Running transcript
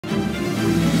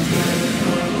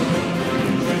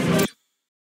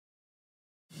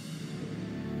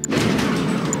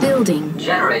Building.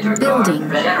 Generator Building.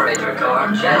 core. Generator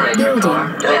core. Generator Building.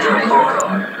 core. Generator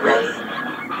core. Ready.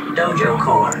 Dojo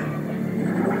core.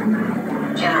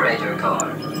 Generator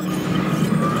core.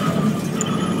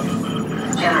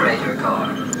 Generator core.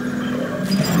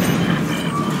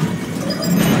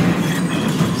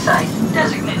 Site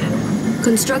designated.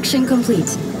 Construction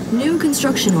complete. New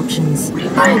construction options.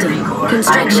 Refinery Building. core.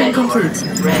 Construction Refinery complete.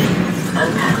 core. Ready.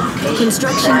 Unpack location.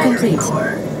 Construction Refinery complete.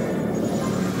 core.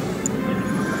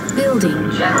 Building.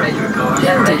 Generator core. Building.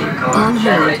 Generator core. On hold.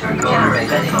 Generator core.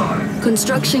 Generator core.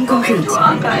 Construction Moving complete. to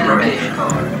unpack location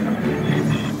core.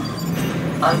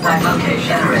 Unpack location.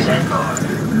 Generator core.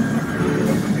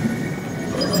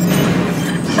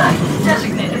 Site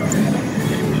designated.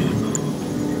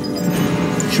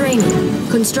 Training.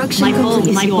 Construction My goal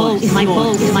complete. is my goal is my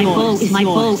goal is my goal is my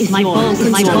goal is my goal is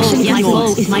my goal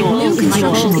is my goal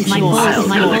is my goal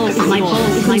New is my goal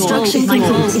construction is my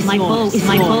goal is my goal is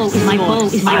my goal is my goal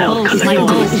is my goal is my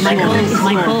goal is my goal is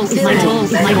my goal is my goal is my goal is my goal is my goal is my goal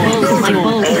is my goal is my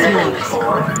goal is my goal.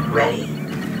 Core ready.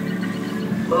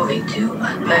 Moving to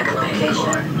unpack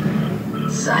location.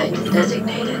 Site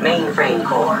designated. Mainframe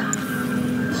core.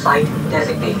 Site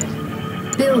designated.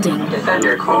 Building.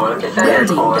 Defender core. Defender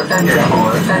Building. core. Defender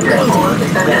core. Defender Building. core.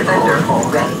 Defender core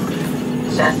ready.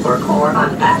 Set for core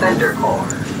unpack. Defender core.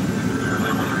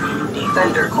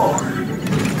 Defender core.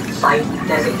 Site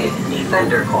designated.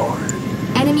 Defender core.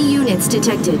 Enemy units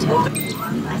detected. I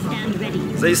stand ready.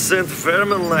 They sent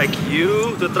vermin like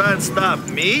you to try and stop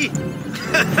me?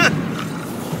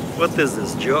 What is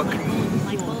this, joke?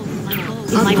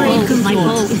 My goal is my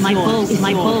goal is my goal is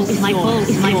my goal is my goal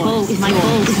is my goal is my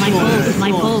goal is my goal is my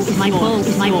goal is my goal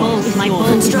is my goal is my goal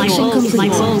is my goal is my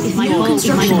goal is my goal is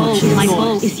my goal is my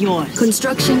goal is yours.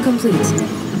 Construction complete.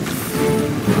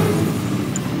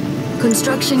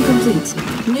 Construction complete.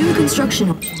 New construction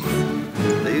options.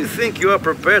 Do you think you are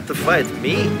prepared to fight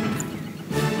me?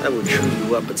 I will chew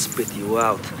you up and spit you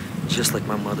out, just like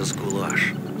my mother's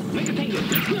goulash. Make a tango,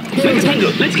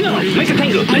 let's go! Make a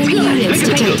tango, let's go! Make a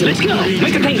tango, let's go!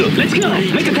 Make a tango, let's go!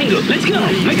 Make a tango, let's go!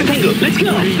 Make a tango, let's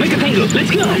go! Make a tango,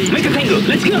 let's go! Make a tango,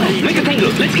 let's go! Make a tango, let's go! Make a tango,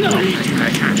 let's go!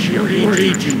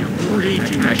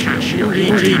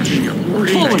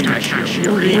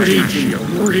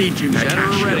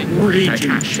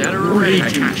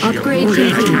 Upgrade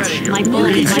complete. My goal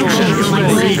is my goal is my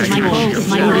goal is my goal is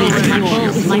my goal is my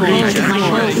goal is my goal is my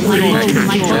goal is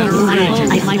my goal is my goal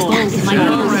is my goal is my goal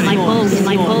is my goal is my goal is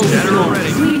my goal is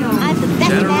I'm the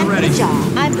best man for the job.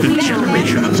 I'm the best man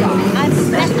for the job. I'm the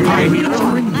best man for the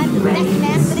job. I'm the best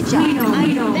man for the job.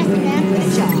 I'm the best man for the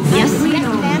job. Yes. I'm the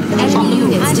best man for the job. Enemy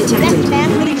units I'm the detected. best man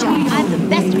for the job. I'm the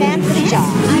best man for the job.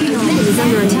 I'm the best Is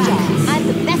under man for the attack. job. I'm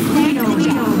the best man for the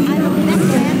job. I'm the best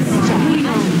man for the job.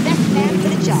 I'm the best man for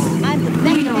the job. I'm the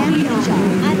best man for the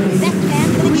job. I'm the best man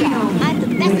for the job. I'm the best man for the job. I'm the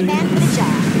best man for the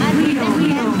job. I'm the best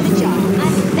man for the job.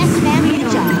 I'm the best man for the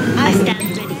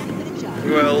job.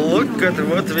 Well, look at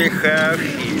what we have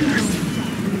here.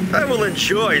 I will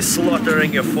enjoy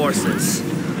slaughtering your forces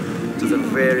to the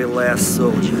very last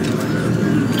soldier.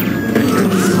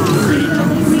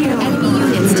 Enemy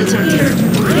units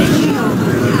detected.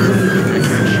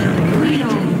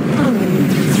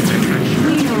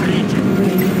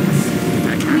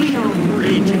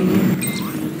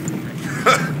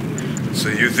 So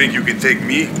you think you can take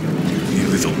me, you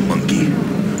little monkey?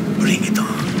 Bring it on.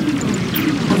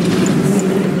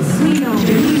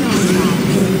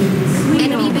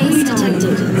 Enemy base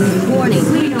detected. Warning.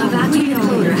 A vacuum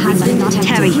loader has been detected.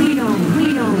 Terry.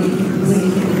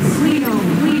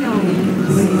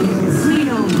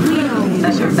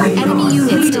 Enemy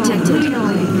units detected.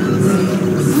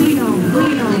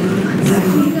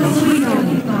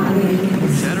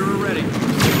 Shadow ready.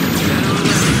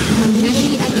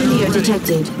 Enemy engineer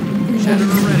detected. Shadow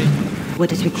ready.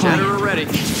 What is required? Shadow ready.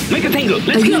 Make a tango,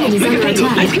 let's A go! unit is Make a under tango,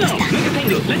 attack. let's go! Make a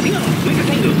tango, let's go! Make a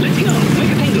tango, let's go!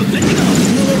 Make a tango, let's go!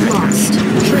 Unit lost.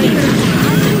 Traitor.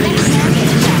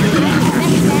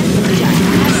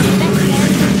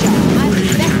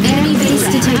 Enemy base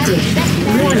detected.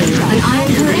 Warning. An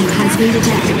iron curtain has been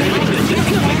detected.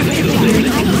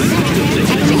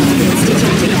 Enemy units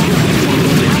detected.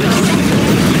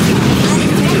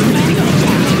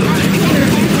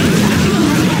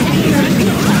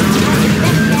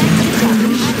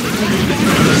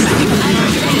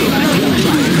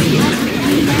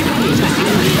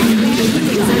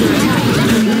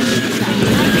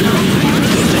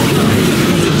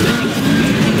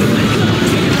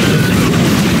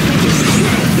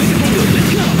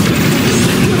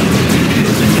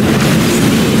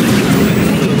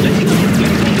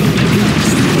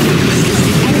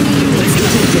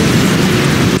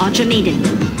 Archer Maiden.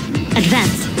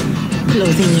 Advance.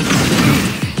 Closing Moving in.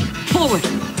 Forward.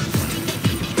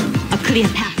 A clear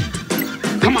path.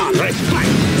 Come on, let's fight.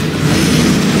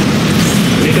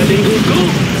 Make a thing go.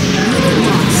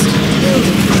 Lost.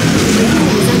 Building.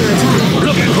 Unit is under attack.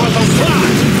 Look at what's on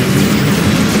fire.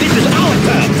 This is our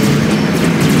turn.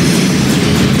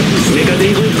 Make a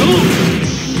thing go.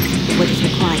 What is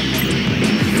required?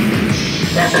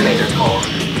 Decimator core.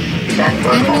 Set for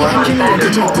Enemy core on engineer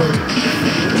standard core. detected.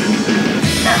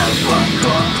 Nano squad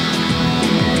core.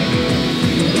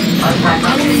 Unpack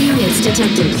Enemy units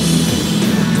detected.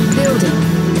 Building.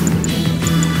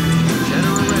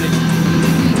 General ready.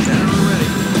 General ready.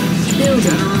 Building.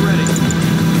 General ready.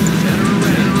 General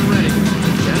ready. General ready.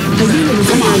 A unit is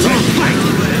under attack.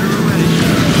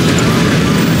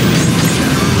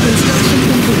 Construction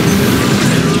complete.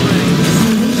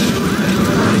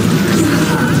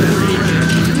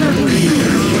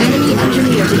 Enemy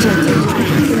engineer detected.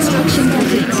 Construction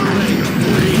complete. Construction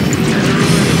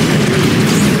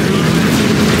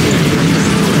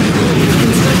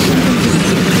complete.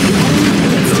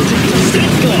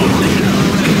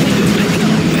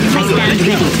 Enemy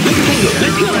units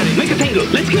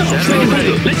detected. I stand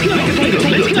ready. Let's go. Make a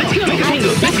tango. Let's go. Make a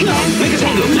tango. Let's go. Make a tango. Let's go. Make a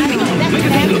tango. Let's go. Make a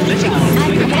tango. Let's go. Make a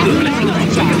tango.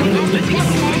 Let's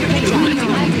go. Make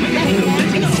a tango. Let's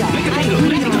go. Make a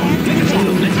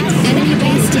tango. Let's go. Enemy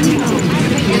base detected.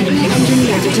 Enemy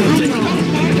engineer detected.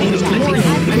 Warning,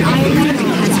 an iron enemy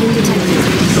has been detected.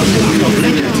 Under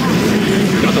attack.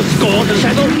 Got the score to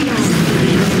settle.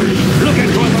 Look at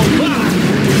what's on fire.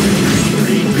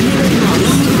 Unit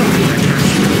lost.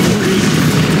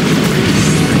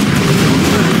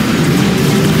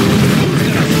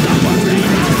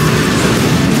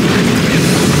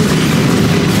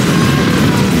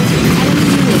 Enemy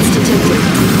units detected.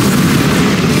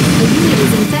 The unit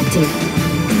is infected.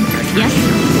 Yes?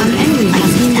 An enemy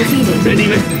has been defeated. Ready,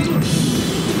 man?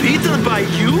 Beaten by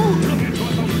you?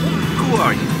 Who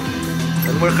are you?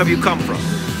 And where have you come from?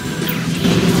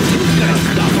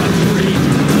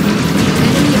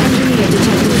 Enemy engineer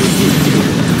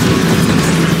detected.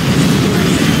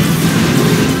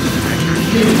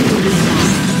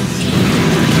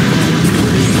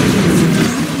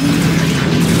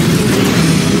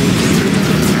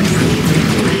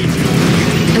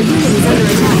 A unit is under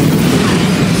attack.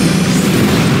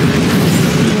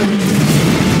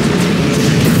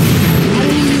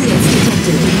 Enemy units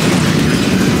detected.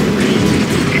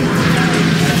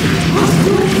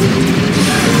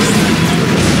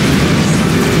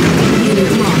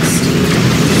 Unit lost.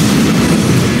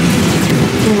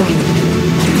 Building.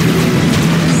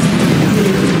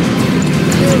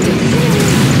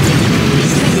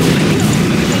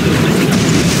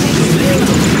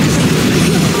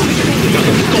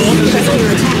 Enemy is under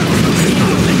attack.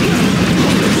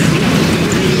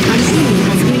 An enemy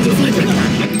has been defeated.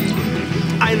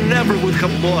 I never would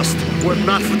have lost were it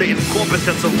not for the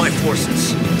incompetence of my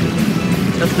forces.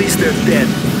 At least they're dead.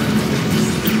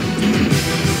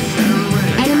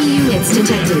 Enemy units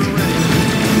detected.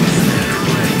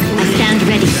 I stand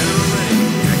ready.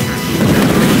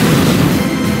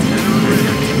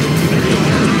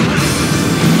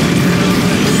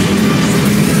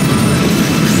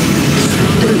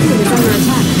 The unit is under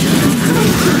attack.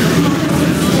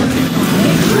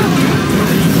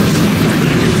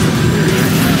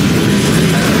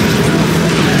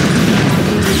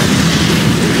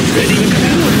 Ready,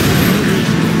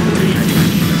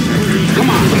 come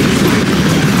on.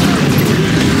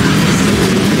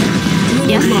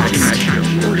 Yes? Lost.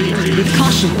 With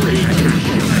caution.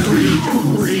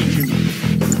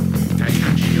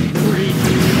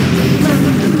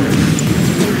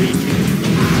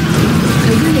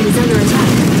 A unit is under attack.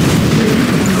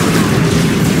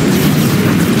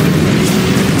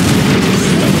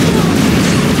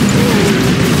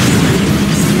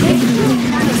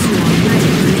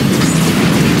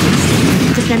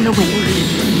 Defend the way.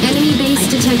 Enemy base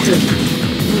detected.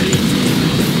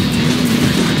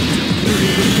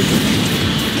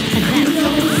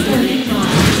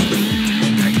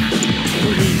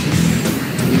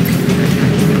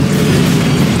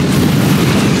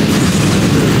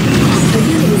 A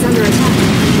unit is under attack.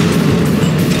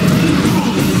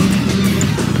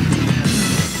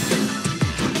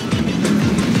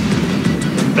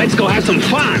 Let's go have some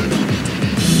fun.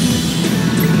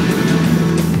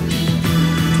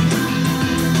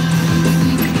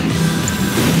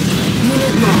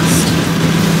 Unit lost.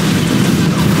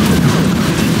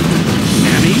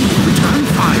 Enemy, return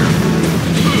fire.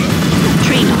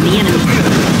 Train on the enemy.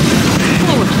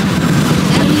 Forward.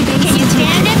 Enemy base Can you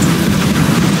stand detected. it?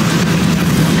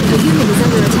 A unit is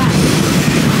under attack.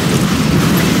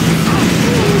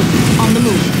 On the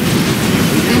move.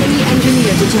 Enemy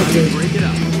engineer detected. Break it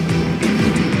up.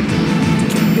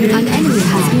 An enemy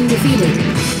has been defeated.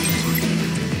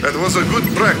 That was a good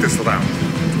practice round.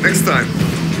 Next time,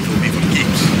 it will be for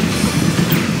keeps.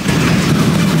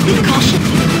 Caution.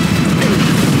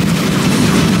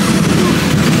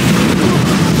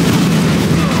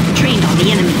 Trained on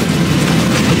the enemy.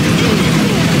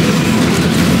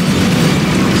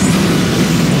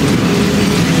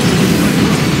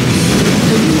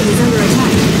 The unit is under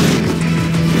attack.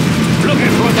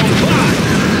 Looking for some fun.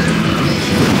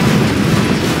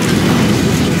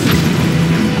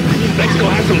 Let's go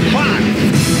have some fun.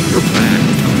 Your plan.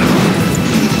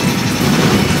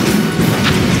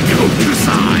 Go to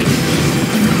side.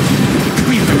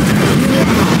 We will Unit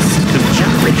lost.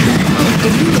 Rejuvenation. The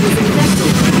unit is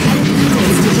infected. Enemy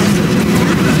units detected.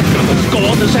 Got the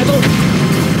score to settle?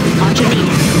 Launcher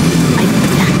leader. I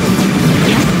understand.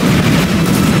 Yes?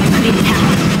 Activated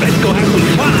power. Let's go have some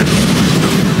fun.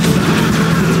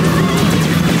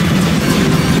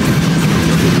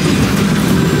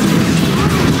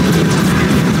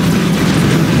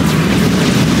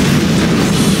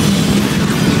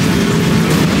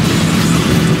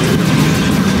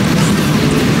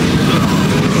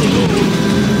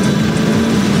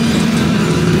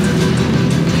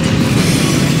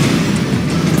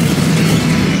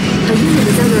 A unit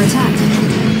is under attack.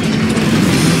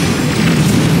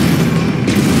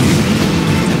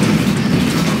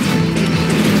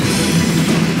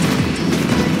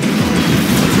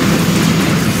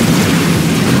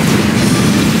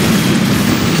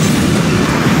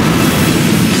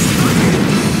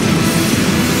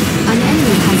 An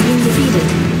enemy has been defeated.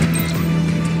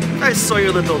 I saw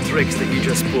your little tricks that you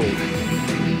just pulled.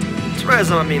 Try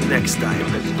some on me next time.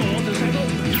 Score to settle?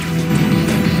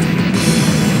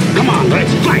 Come on,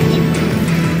 let's fight.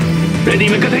 Ready,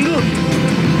 Mekatengu?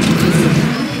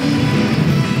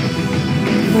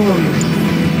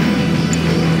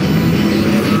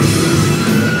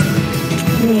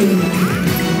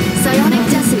 Psionic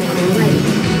decimator ready.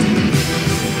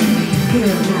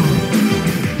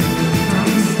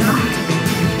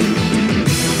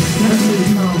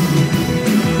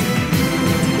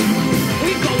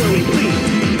 We go where we please.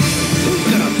 Who's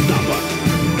gonna stop us?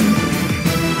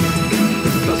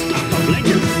 The stuff of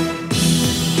legends.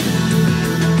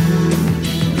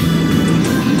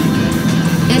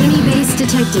 Enemy base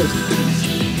detected.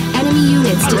 Enemy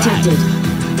units All right. detected.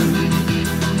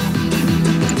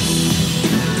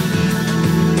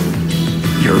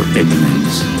 your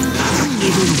ignorance.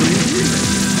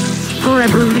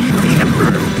 Forever leave the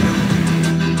Emperor.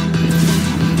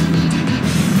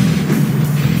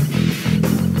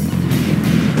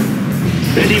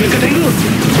 Ready, Mekatengu?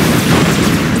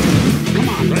 Come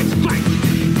on, let's fight.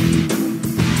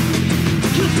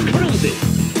 Just cruise it.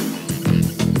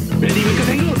 Ready,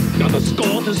 Mekatengu? Got a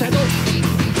score to settle?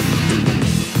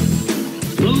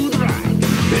 Smooth ride.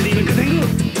 Ready, Mekatengu?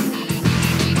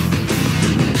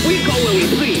 We go where we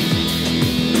please.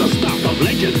 The stuff of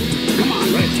legend. Come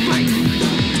on, let's fight.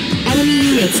 Enemy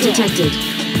units detected.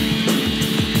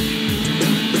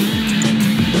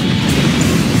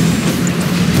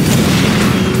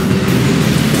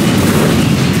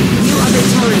 You are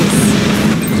victorious.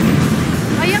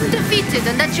 I am defeated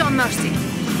and at your mercy,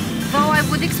 though I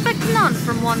would expect none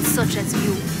from one such as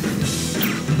you.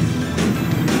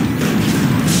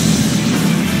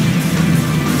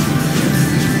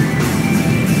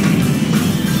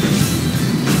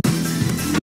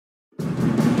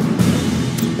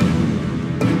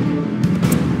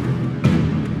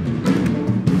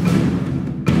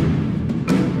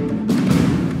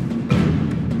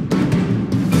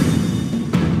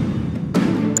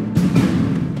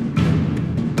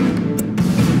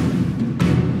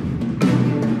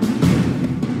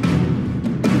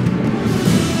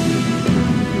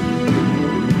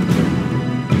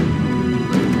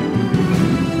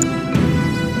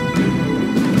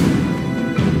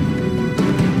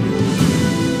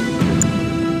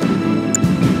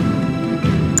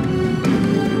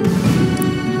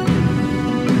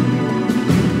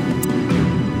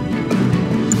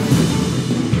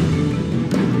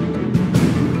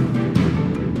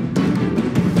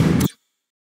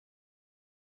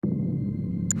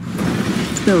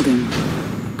 Building.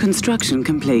 Construction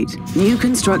complete. New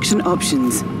construction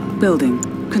options. Building.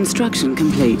 Construction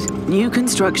complete. New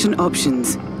construction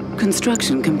options.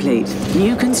 Construction complete.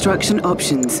 New construction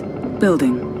options.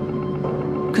 Building.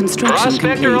 Construction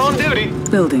Prospector on complete.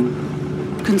 duty. Building.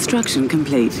 Construction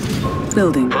complete.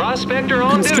 Building. Prospector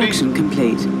on Construction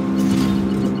complete.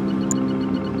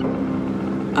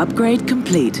 Upgrade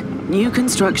complete. New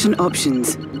construction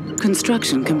options.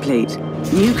 Construction complete.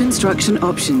 New construction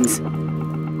options.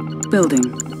 Building.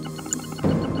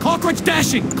 Cockroach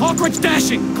dashing! Cockroach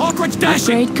dashing! Cockroach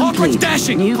dashing! Upgrade Cockroach complete.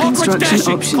 dashing! New Cockroach construction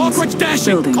dashing! options. Cockroach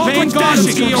dashing! Building. Cockroach dashing!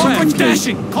 Construction Cockroach complete.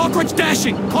 dashing! Cockroach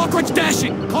dashing!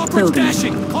 Cockroach Building.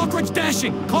 dashing! Cockroach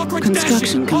dashing! Cockroach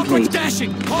Construction dashing! Cockroach complete.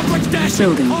 dashing! Cockroach dashing!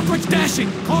 Building. Cockroach dashing!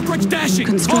 Cockroach dashing!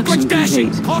 Construction Cockroach dashing!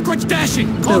 complete. Cockroach dashing!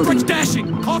 Cockroach dashing!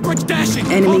 Cockroach dashing!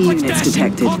 Enemy Cockroach units dashing!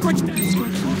 detected. Cockroach dashing!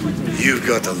 You've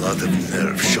got a lot of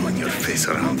nerve showing your face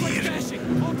around here.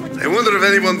 I wonder if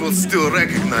anyone will still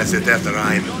recognize it after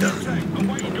I'm done.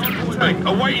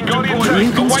 Awaiting Guardian New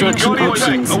tank. construction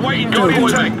options. Building.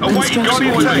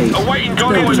 Construction complete. Awaiting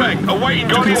Building. tank. Awaiting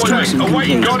Guardian tank. Construction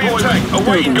Awaiting complete. Guardian tank.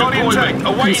 Awaiting Guardian tank.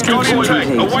 Awaiting Guardian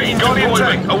tank. Awaiting Guardian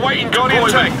tank. Awaiting Guardian tank. Awaiting Guardian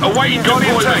tank.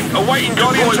 Awaiting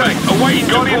Guardian tank. Awaiting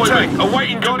Guardian tank.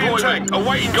 Awaiting Guardian tank.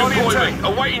 Awaiting Guardian tank.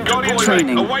 Awaiting Guardian tank.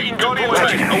 Training. Awaiting Guardian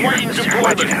tank. Awaiting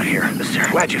deployment. out here, mister.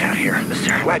 Why'd you out here,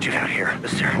 mister? Why'd you out here,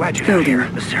 mister? Why'd you out Building. here,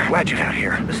 mister? Why'd you out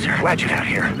here, mister? Why'd you out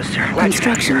here, mister?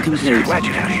 Construction complete. Why'd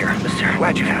you out here, mister?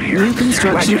 Why'd you out here? New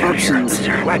construction options.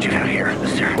 Why'd you out here,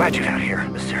 mister? Why'd you out here,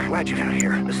 mister? Why'd you out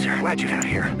here, mister? Why'd you out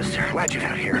here, mister? Why'd you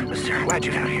out here, mister? Why'd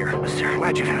you out here, mister?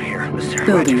 Why'd you out here, mister?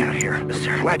 Why'd you out here,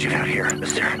 mister? Why'd you out here,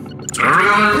 mister?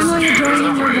 Familiar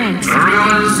joining your ranks.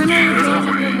 Familiar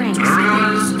joining your ranks.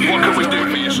 What can we do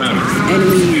for you, sir?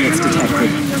 Enemy units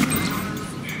detected.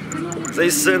 They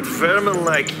sent vermin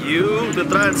like you to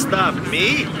try and stop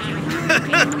me?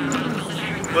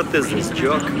 What is this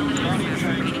joke?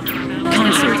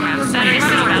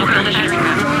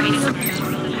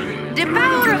 The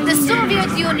power of the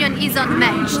Soviet Union is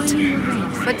unmatched.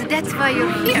 But that's why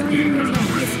you're here.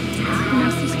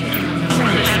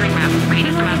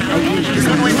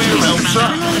 Can we be around, sir?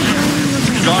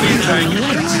 Guardian tank.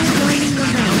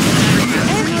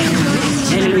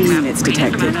 Enemy units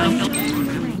detected.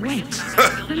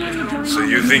 So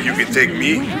you think you can take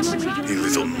me, you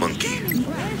little monkey?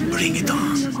 Bring it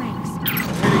on.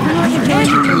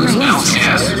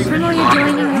 Familiar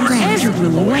joining your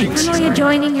ranks. Familiar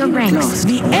joining your ranks.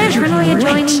 Familiar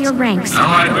joining your ranks.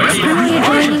 Familiar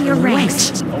joining your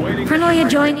ranks. Familiar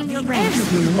joining your ranks.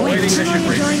 Familiar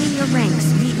joining your ranks.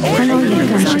 Familiar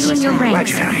joining your ranks. Why'd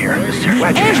you out here, mister?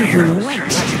 Why'd you out here,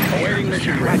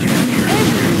 mister? Why'd you out here?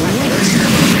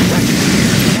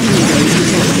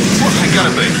 What's it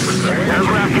gonna be?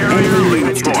 Aircraft carrier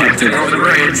leaving port.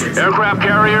 Aircraft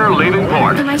carrier leaving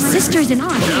port. My sister's in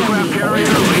on. Aircraft carrier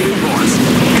leaving port.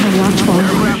 Watchful.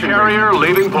 Aircraft carrier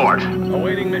leaving port.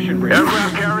 Awaiting mission briefing.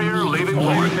 Aircraft carrier leaving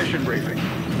port. Mission briefing.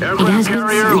 Aircraft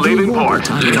carrier leaving port.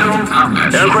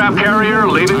 Aircraft carrier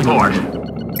leaving port.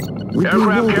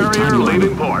 Aircraft carrier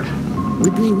leaving port.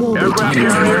 Aircraft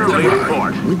carrier leaving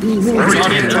port.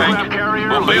 Guardian tank.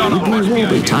 We'll be on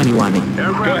port. Tiny warning.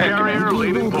 Aircraft carrier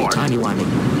leaving port. Tiny warning.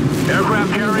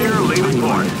 Aircraft carrier leaving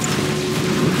port.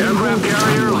 Aircraft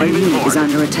carrier A leaving unit port. is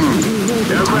under attack.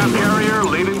 Aircraft carrier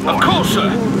leaving port. Of course, sir.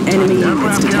 Enemy units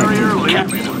Aircraft carrier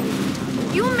detected.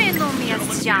 leaving. You may know me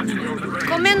as Jan,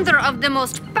 commander of the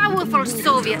most powerful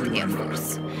Soviet Air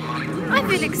Force. I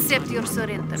will accept your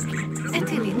surrender at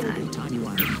any time.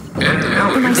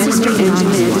 My sister's in on.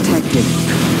 Engineer detected.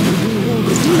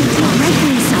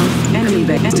 Enemy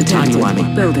base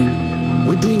detected. Building.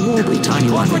 Tiny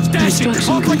warning. Cockroach dashing!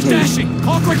 Cockroach dashing!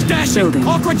 Cockroach dashing! Building.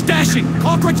 Cockroach dashing!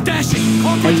 Cockroach dashing! A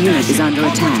Cockroach unit dashing! is under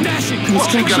Cockroach attack. dashing!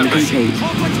 Construction complete.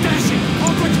 Cockroach dashing!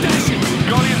 Cockroach dashing!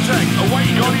 Guardian tank.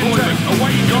 Awaiting Guardian tank.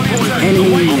 Awaiting Guardian tank.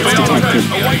 Enemy Awaiting units Guardian tank. detected.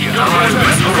 Awaiting Guardian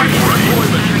tank. Awaiting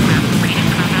deployment.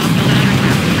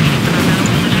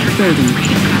 Building.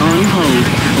 On hold.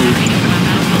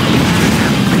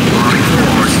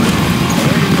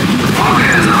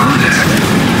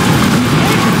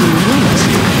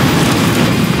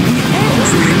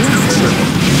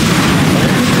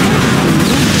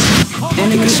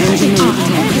 Enemy engineer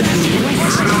detected.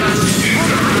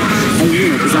 A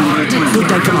unit is under attack. Good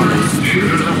day, Commander.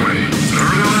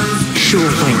 Sure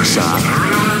thing, sir.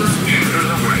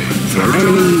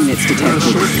 Enemy units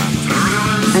detected.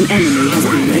 An enemy has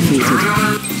been defeated.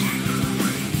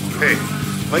 Hey,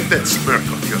 wipe that smirk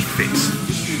off your face.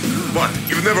 What,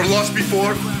 you've never lost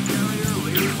before?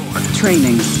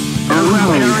 Training. On Aircraft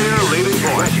hold. carrier leaving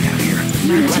port.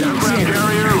 Aircraft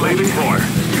carrier leaving port.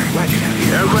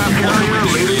 Aircraft carrier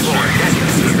leaving port.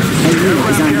 A unit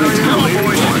is under attack.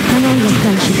 Aircraft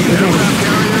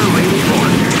carrier leaving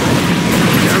port.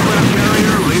 Aircraft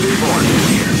carrier leaving port.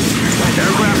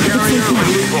 Aircraft carrier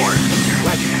leaving port.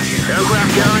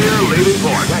 Aircraft carrier leaving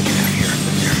port.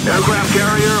 Aircraft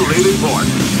carrier leaving port.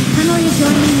 Familiar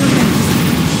joining your ranks.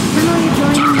 Familiar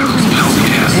joining your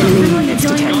ranks. Enemy units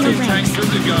detected. Guardian tank good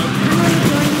to go. Familiar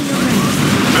joining your ranks.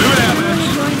 Move it out there.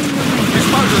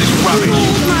 Dispose of this rubbish.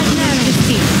 Familiar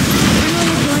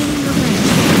joining your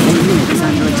ranks. A unit is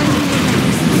under attack.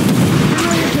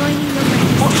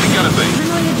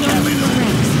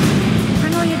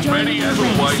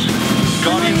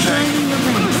 Friendly adjoining your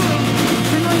ranks.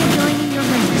 Friendly adjoining your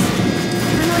ranks.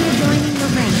 Friendly adjoining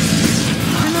your ranks.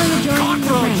 Friendly adjoining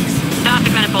your ranks.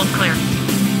 Stopping manifold clear.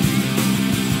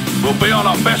 We'll be on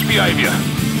our best behavior.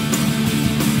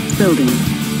 Building.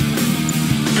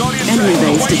 Enemy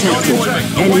base detected.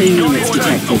 Enemy units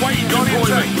detected.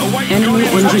 Enemy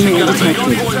engineer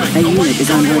detected. A unit is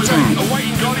under attack.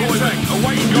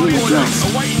 Unit lost.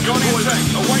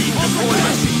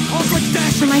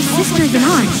 For my sisters in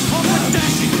arms.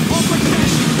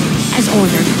 As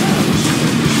ordered.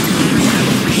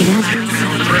 It has been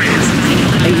said.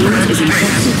 A unit is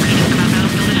infected.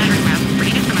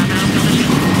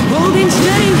 Holding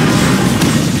steady.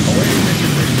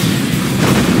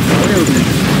 Building.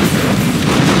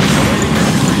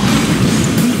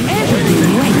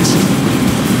 Everything wait.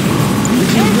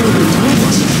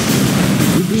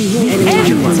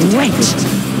 Everything wait.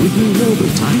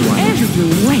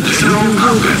 Everything wait.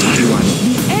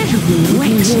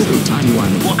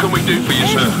 What can we do for you,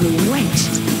 sir?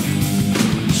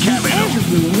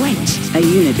 A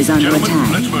unit is under Gentlemen,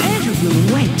 attack. let's move.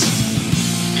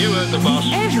 You heard the boss.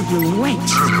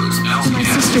 My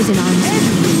sisters in arms.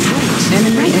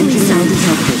 Enemy engineer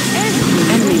detected.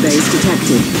 Enemy base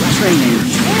detected. Training.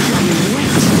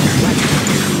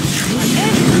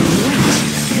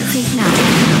 Safe now.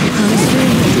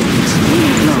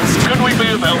 Lost. Could we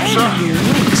be of help, sir?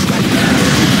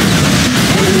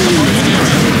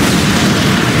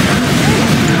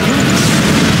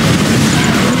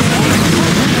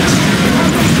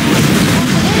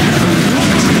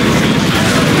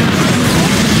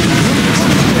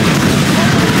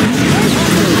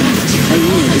 A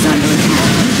unit is under attack.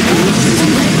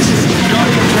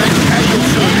 Guardian tank at your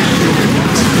service.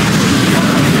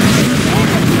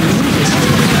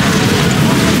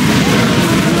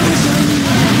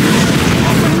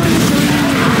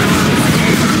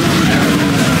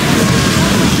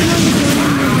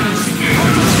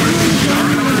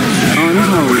 On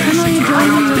hold.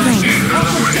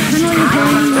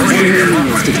 Enemy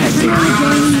units detected.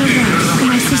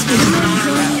 My sisters in arms.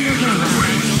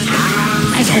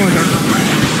 As ordered.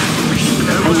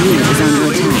 A unit is under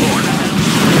attack.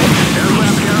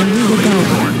 And we will go.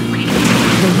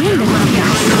 The wind will not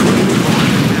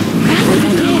An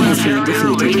enemy has been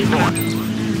defeated.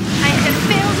 I have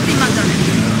failed the mother.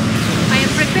 I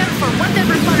am prepared for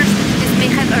whatever punishment this may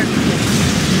have earned.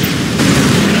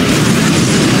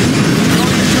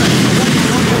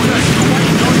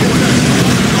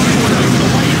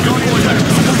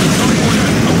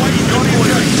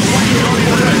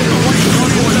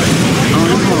 On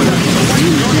hold.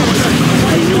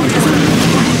 A unit is under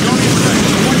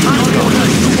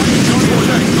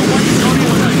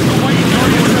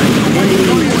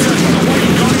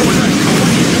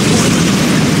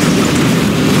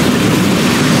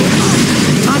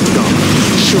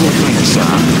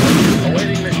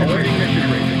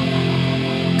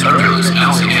Turtles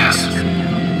LCS.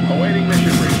 Awaiting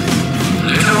mission briefing.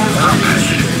 Little Skirmish.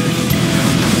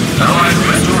 Allied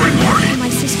missile reporting. my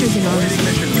sisters in arms.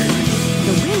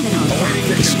 The wind and our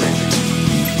back is stretched.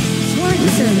 Sworn to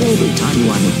serve.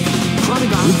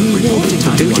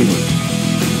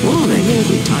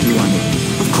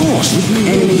 Of course.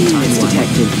 enemy units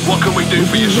detected. What can we do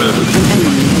for you, sir? An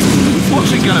enemy has been defeated.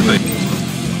 What's it gonna be?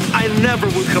 I never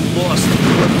would have lost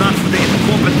were not for the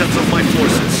incompetence of my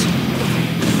forces.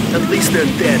 At least they're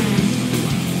dead.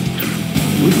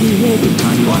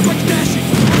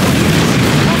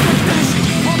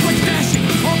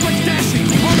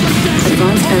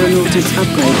 Advanced aeronautics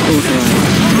upgrade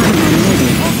authorized. Powerman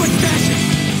ready.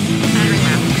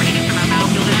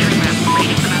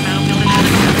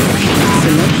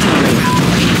 Select target.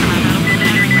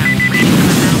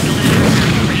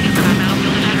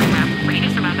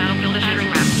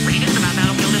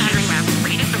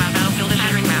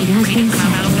 It has been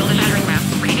said.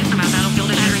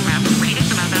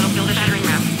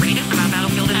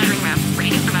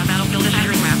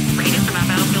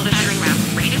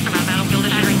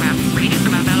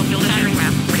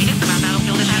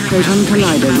 Proton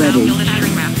collider ready.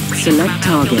 Select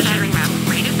target. An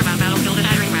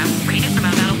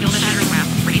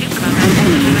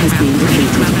enemy has been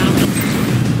defeated.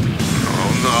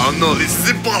 Oh no, this is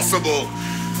impossible!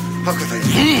 How could I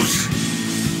lose?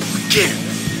 Again!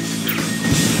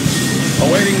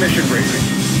 Awaiting mission briefing.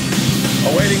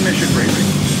 Awaiting mission briefing.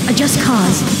 A just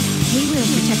cause. We will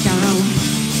protect our own.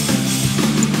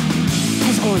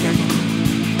 As ordered.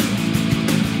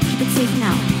 Keep it safe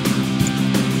now.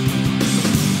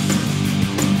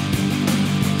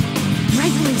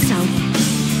 Rightfully so.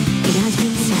 It has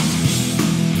been said.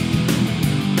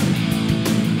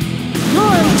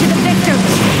 Glory to the victors!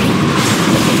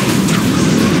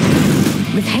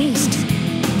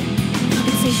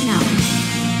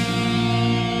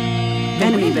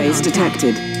 units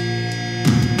detected.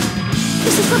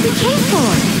 This is what we came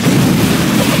for!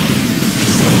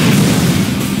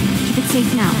 Keep it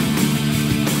safe now.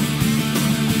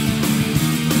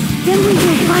 Then we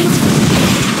will fight.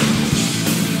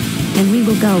 And we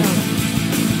will go.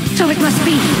 So it must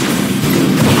be.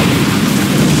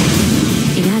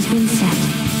 It has been set.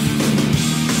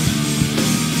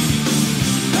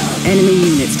 Enemy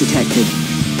units detected.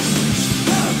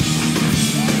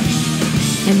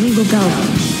 And we will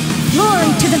go.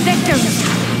 Glory to the victors!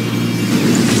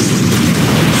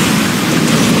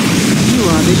 You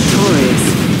are victorious.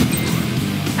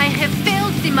 I have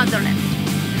failed the motherland.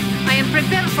 I am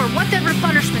prepared for whatever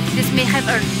punishment this may have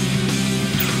earned.